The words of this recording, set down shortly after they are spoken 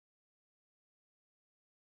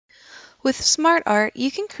With SmartArt,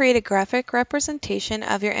 you can create a graphic representation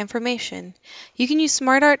of your information. You can use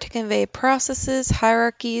SmartArt to convey processes,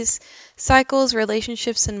 hierarchies, cycles,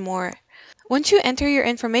 relationships, and more. Once you enter your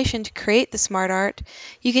information to create the SmartArt,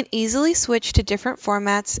 you can easily switch to different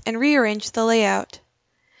formats and rearrange the layout.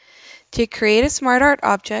 To create a SmartArt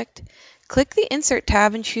object, click the Insert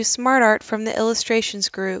tab and choose SmartArt from the Illustrations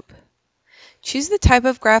group. Choose the type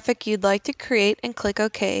of graphic you'd like to create and click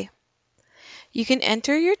OK. You can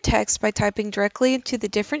enter your text by typing directly into the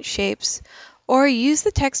different shapes, or use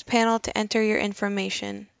the text panel to enter your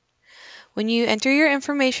information. When you enter your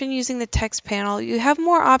information using the text panel, you have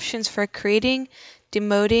more options for creating,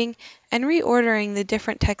 demoting, and reordering the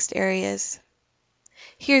different text areas.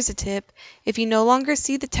 Here's a tip. If you no longer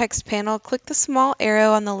see the text panel, click the small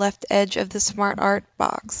arrow on the left edge of the SmartArt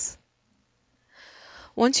box.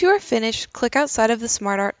 Once you are finished, click outside of the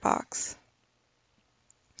SmartArt box.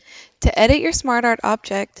 To edit your SmartArt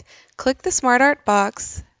object, click the SmartArt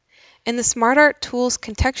box. In the SmartArt Tools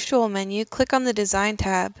contextual menu, click on the Design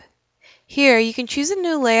tab. Here, you can choose a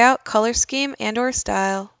new layout, color scheme, and/or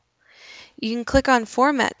style. You can click on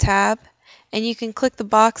Format tab, and you can click the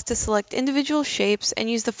box to select individual shapes and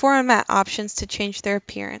use the Format options to change their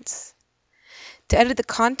appearance. To edit the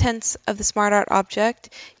contents of the SmartArt object,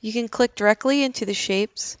 you can click directly into the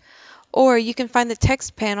shapes, or you can find the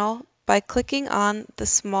text panel by clicking on the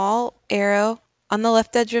small arrow on the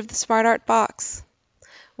left edge of the SmartArt box.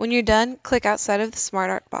 When you're done, click outside of the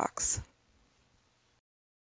SmartArt box.